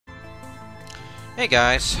Hey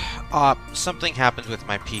guys, something happened with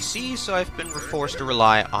my PC, so I've been forced to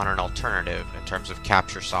rely on an alternative in terms of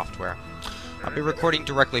capture software. I'll be recording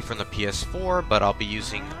directly from the PS4, but I'll be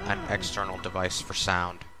using an external device for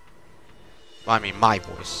sound. I mean, my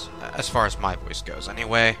voice, as far as my voice goes.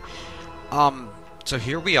 Anyway, so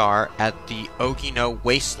here we are at the Ogino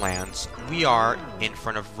Wastelands. We are in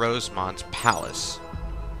front of Rosemon's palace.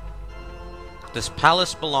 This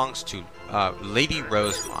palace belongs to Lady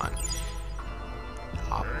Rosemon.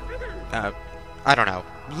 I don't know.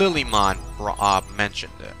 Lilymon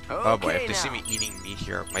mentioned it. Oh boy, if they see me eating meat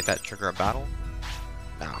here, might that trigger a battle?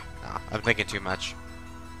 No, I'm thinking too much.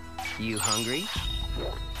 You hungry?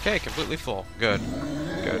 Okay, completely full. Good.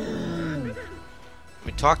 Let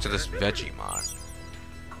me talk to this Vegiemon.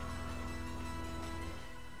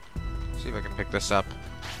 See if I can pick this up.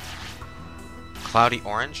 Cloudy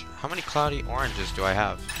orange? How many cloudy oranges do I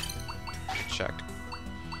have? Let me check.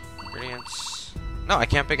 Ingredients. No, I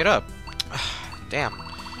can't pick it up. Damn.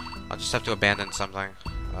 I'll just have to abandon something.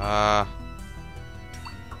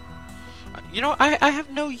 You know, I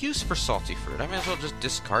have no use for salty fruit. I may as well just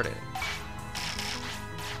discard it.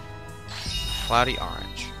 Cloudy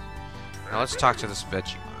orange. Now let's talk to this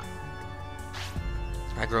Vegiemon.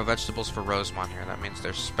 I grow vegetables for Rosemon here. That means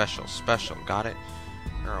they're special. Got it?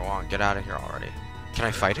 Here, get out of here already. Can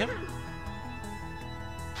I fight him?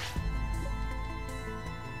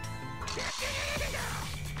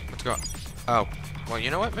 Let's go. Oh, well,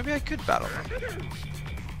 you know what? Maybe I could battle him.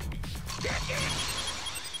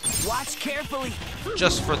 Watch carefully.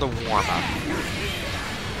 Just for the warm-up.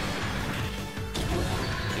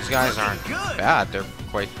 These guys aren't bad.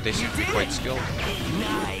 They seem to be quite skilled.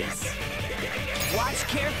 Nice. Watch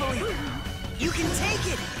carefully. You can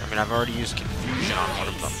take it. I mean, I've already used confusion on one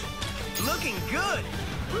of them. Looking good.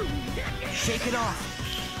 Shake it off.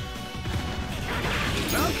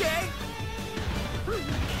 Okay.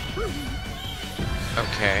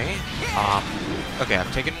 Okay. Okay,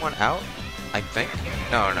 I've taken one out, I think.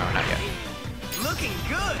 No, not yet. Looking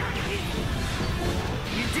good.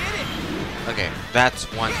 You did it. Okay, that's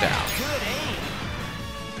one down. Good aim.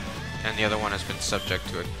 And the other one has been subject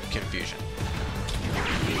to a confusion.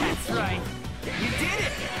 That's right. You did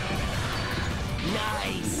it.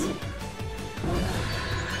 Nice.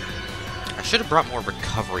 I should have brought more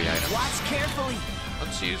recovery items. Watch carefully.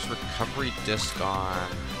 Let's use recovery disc on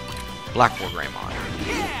WereGarurumon.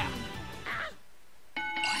 Yeah.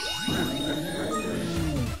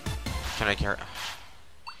 Can I carry?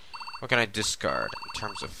 What can I discard in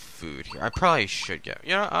terms of food here? I probably should get.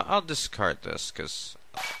 You know, I'll discard this because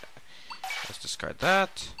let's discard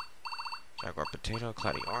that. Jaguar potato,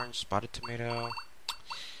 cloudy orange, spotted tomato.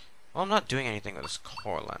 Well, I'm not doing anything with this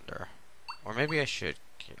Corlander, or maybe I should.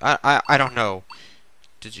 I don't know.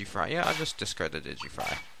 Digifry. Yeah, I'll just discard the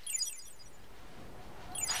Digifry.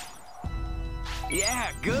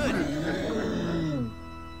 Yeah, good.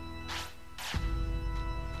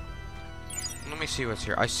 Let me see what's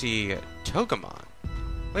here. I see Togemon.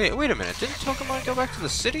 Wait a minute. Didn't Togemon go back to the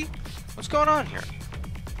city? What's going on here?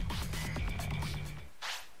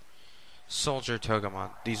 Soldier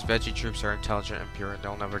Togemon. These veggie troops are intelligent and pure.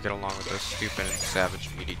 They'll never get along with those stupid and savage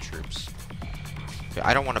meaty troops. Okay,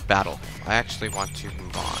 I don't want to battle him. I actually want to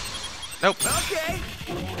move on. Nope. Okay.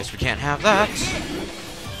 Guess we can't have that.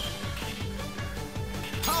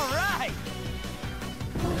 All right.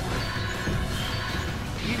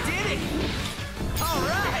 You did it. All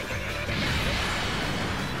right.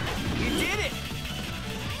 You did it.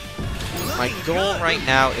 My goal right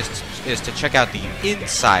now is to check out the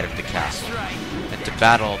inside of the castle Right. and to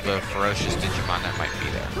battle the ferocious Digimon that might be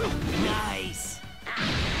there. Nice.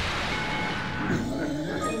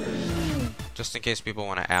 Just in case people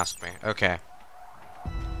want to ask me. Okay.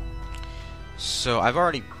 So, I've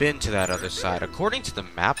already been to that other side. According to the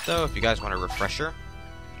map, though, if you guys want a refresher,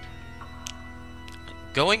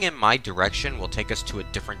 going in my direction will take us to a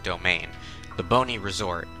different domain. The Bony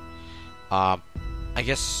Resort. I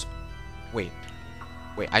guess... Wait,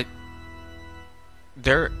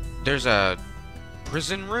 There's a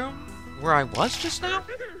prison room where I was just now?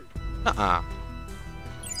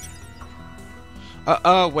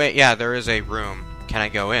 Wait, yeah, there is a room. Can I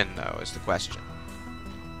go in, though, is the question.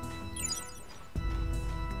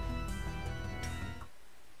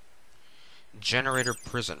 Generator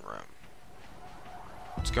prison room.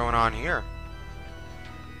 What's going on here?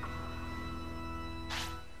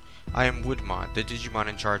 I am Woodmon, the Digimon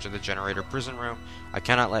in charge of the Generator prison room. I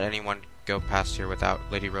cannot let anyone go past here without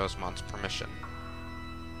Lady Rosemon's permission.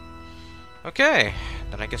 Okay,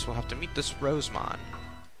 then I guess we'll have to meet this Rosemon.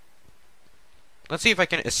 Let's see if I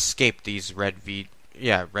can escape these red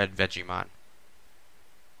Vegiemon.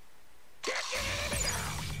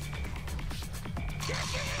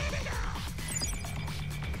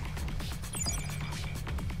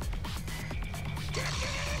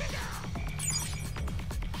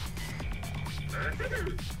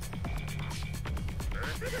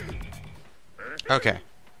 Okay.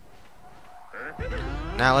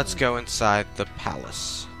 Now let's go inside the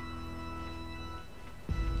palace.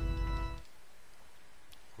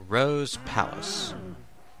 Rose Palace.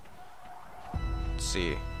 Let's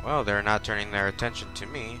see. Well, they're not turning their attention to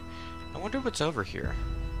me. I wonder what's over here.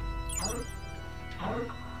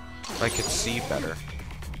 If I could see better.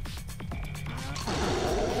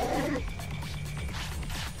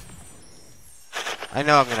 I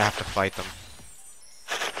know I'm gonna have to fight them.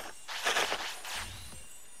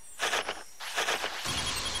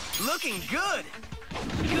 Looking good.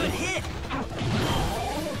 Good hit.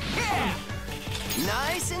 Yeah.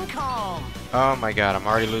 Nice and calm. Oh my god, I'm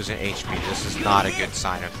already losing HP. This is not a good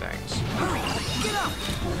sign of things. Hurry, get up.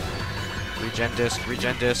 Regen disc,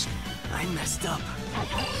 regen disc. I messed up.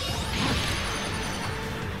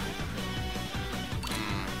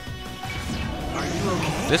 Are you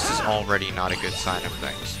okay? This is already not a good sign of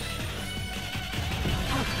things.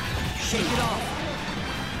 Shake it off.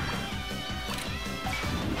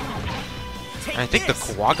 Take I think the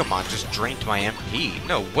this. Kawagumon just drained my MP.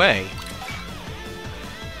 No way.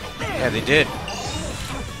 Yeah, they did.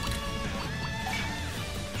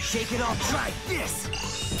 Shake it off. Try this.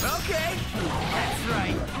 Okay. That's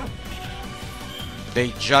right.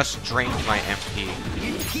 They just drained my MP.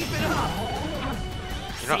 You keep it up.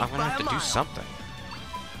 You know, I'm gonna have to do something.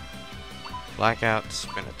 Blackout,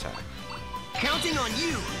 spin attack. Counting on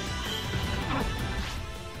you.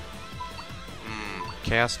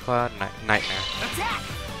 Chaos Cloud, Nightmare. Attack.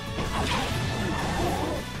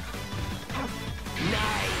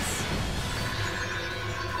 Nice.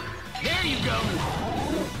 There you go.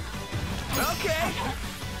 Okay.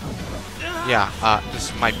 Yeah,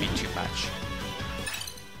 this might be too much.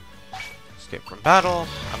 Escape from battle.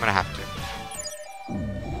 I'm gonna have to.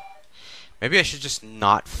 Maybe I should just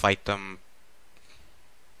not fight them.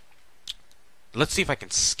 Let's see if I can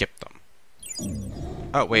skip them.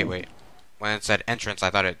 Oh, wait. When it said entrance, I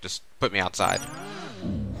thought it just put me outside.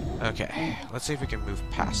 Okay, let's see if we can move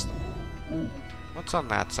past them. What's on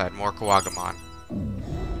that side? More Kawagumon.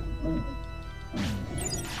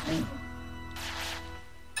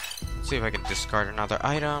 Let's see if I can discard another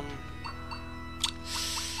item.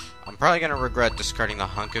 I'm probably gonna regret discarding the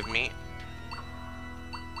hunk of meat.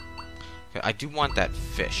 Okay, I do want that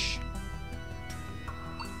fish.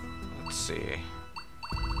 Let's see.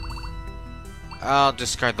 I'll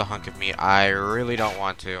discard the hunk of meat. I really don't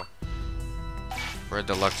want to. For a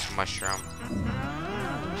deluxe mushroom.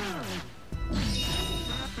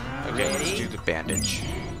 Okay, let's do the bandage.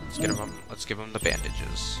 Let's give him the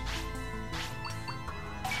bandages.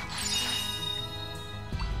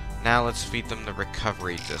 Now let's feed them the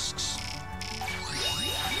recovery discs.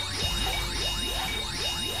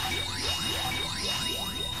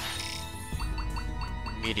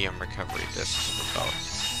 Medium recovery discs for both.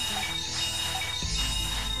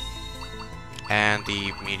 And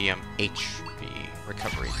the medium HP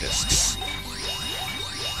recovery discs.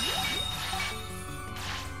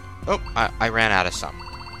 Oh, I ran out of some.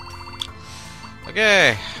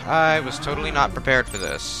 Okay, I was totally not prepared for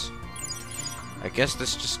this. I guess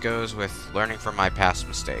this just goes with learning from my past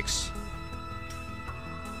mistakes.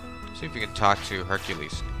 See if we can talk to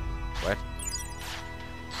Hercules. What?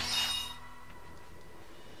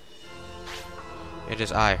 It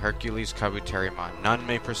is I, Hercules Kabuterimon. None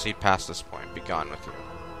may proceed past this point. Be gone with you.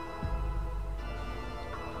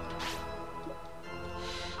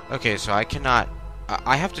 Okay, so I cannot...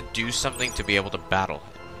 I have to do something to be able to battle him.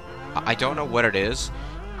 I don't know what it is.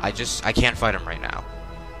 I can't fight him right now.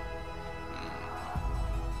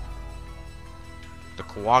 The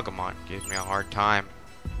Kawagumon gave me a hard time.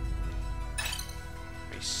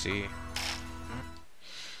 Let me see.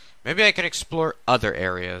 Maybe I can explore other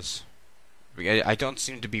areas. I don't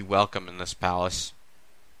seem to be welcome in this palace.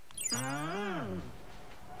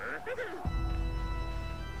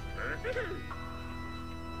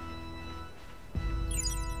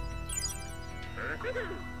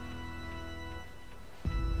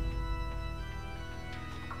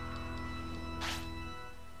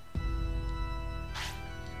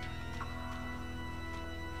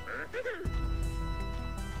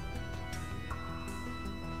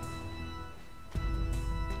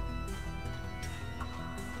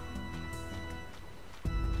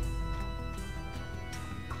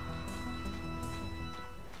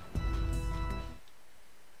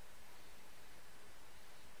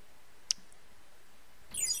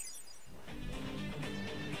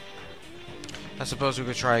 I suppose we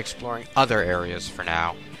could try exploring other areas for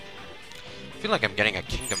now. I feel like I'm getting a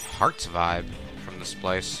Kingdom Hearts vibe from this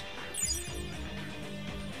place.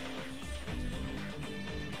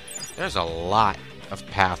 There's a lot of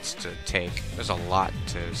paths to take. There's a lot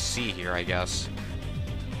to see here, I guess.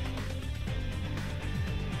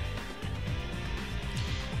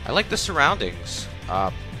 I like the surroundings.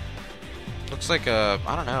 Looks like a,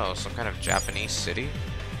 I don't know, some kind of Japanese city.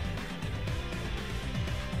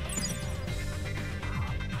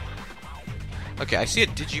 Okay, I see a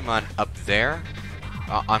Digimon up there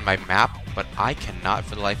on my map, but I cannot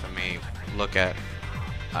for the life of me look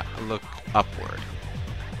upward.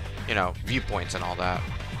 You know, viewpoints and all that.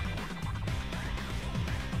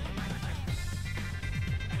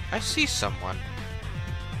 I see someone.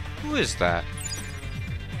 Who is that?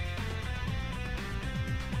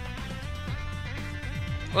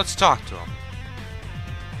 Let's talk to him.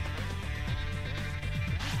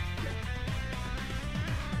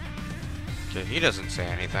 Okay, he doesn't say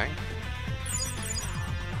anything.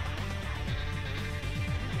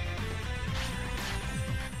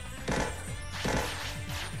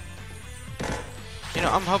 You know,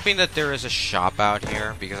 I'm hoping that there is a shop out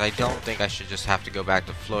here, because I don't think I should just have to go back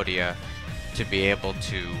to Floatia to be able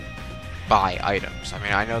to buy items. I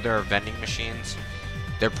mean, I know there are vending machines.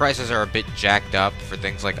 Their prices are a bit jacked up for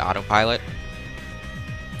things like autopilot.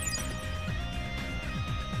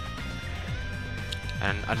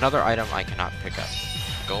 And another item I cannot pick up.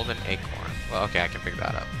 Golden acorn. Well, okay, I can pick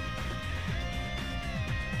that up.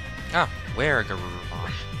 Ah,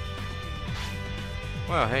 WereGarurumon.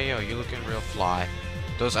 Well, hey, yo, you looking real fly.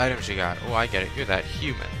 Those items you got. Oh, I get it. You're that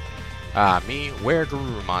human. Me,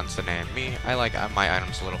 WereGarurumon's the name. Me, I like my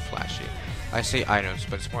items a little flashy. I say items,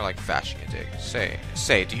 but it's more like fashion you dig.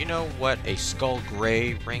 Say, do you know what a Skull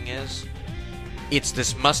Grey ring is? It's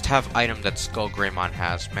this must-have item that Skull Greymon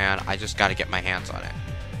has. Man, I just gotta get my hands on it.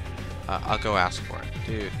 I'll go ask for it.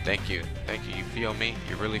 Dude, thank you. Thank you. You feel me?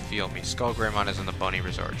 You really feel me. Skull Greymon is in the Bony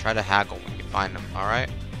Resort. Try to haggle when you find him, alright?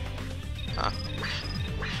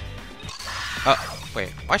 Wait.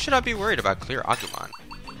 Why should I be worried about Clear Agumon?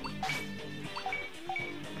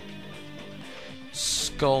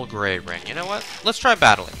 Skull Grey ring. You know what? Let's try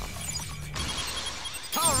battling them.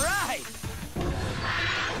 Alright!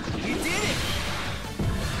 You did it!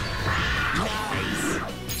 Nice!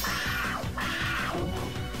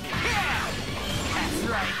 Yeah! That's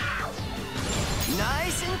right!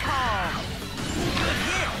 Nice and calm! Good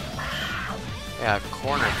hit! Yeah, I've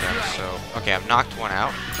cornered him, so... Okay, I've knocked one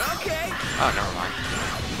out. Okay! Oh, never mind.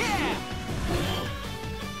 Yeah!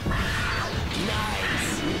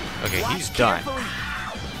 Nice! Okay, he's done.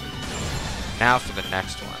 Now for the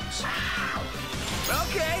next ones.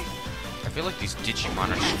 Okay! I feel like these Digimon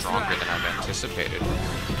are stronger than I've anticipated.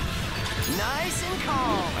 Nice and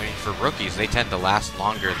calm! I mean, for rookies, they tend to last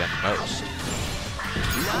longer than most.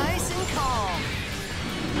 Nice and calm!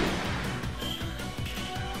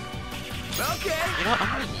 Okay! You know what?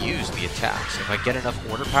 I'm going to use the attacks. If I get enough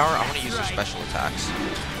order power, I want to use their special attacks.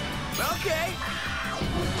 Okay!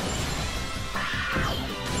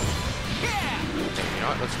 Yeah! Okay, you know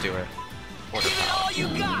what? Let's do it. Order Give it power. all you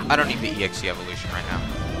got! I don't need the EXE evolution right now.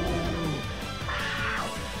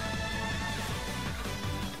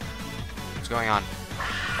 What's going on?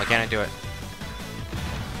 Why can't I do it?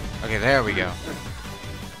 Okay, there we go.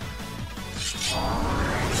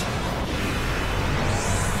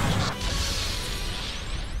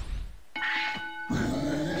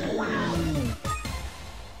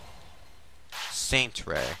 Saint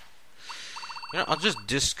Ray. You know, I'll just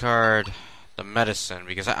discard the medicine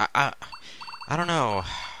because I don't know.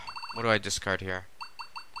 What do I discard here?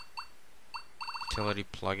 Utility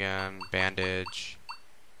plug-in, bandage,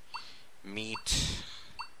 meat,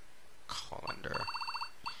 colander,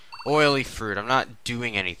 oily fruit. I'm not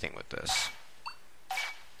doing anything with this.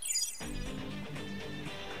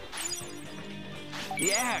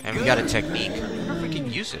 Yeah, And we got a technique. I wonder if we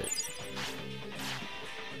can use it.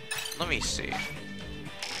 Let me see.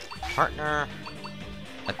 Partner,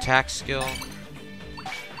 attack skill.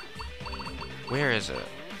 Where is it?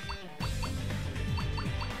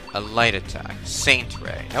 A light attack. Saint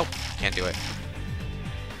Ray. Nope, can't do it.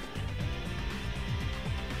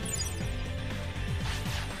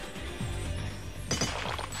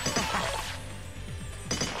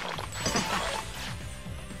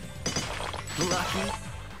 Lucky.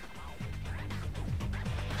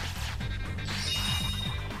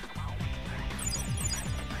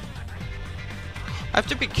 I have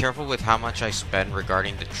to be careful with how much I spend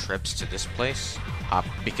regarding the trips to this place,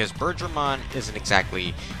 because WereGarurumon isn't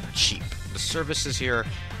exactly cheap. The services here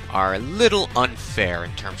are a little unfair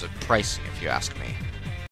in terms of pricing, if you ask me.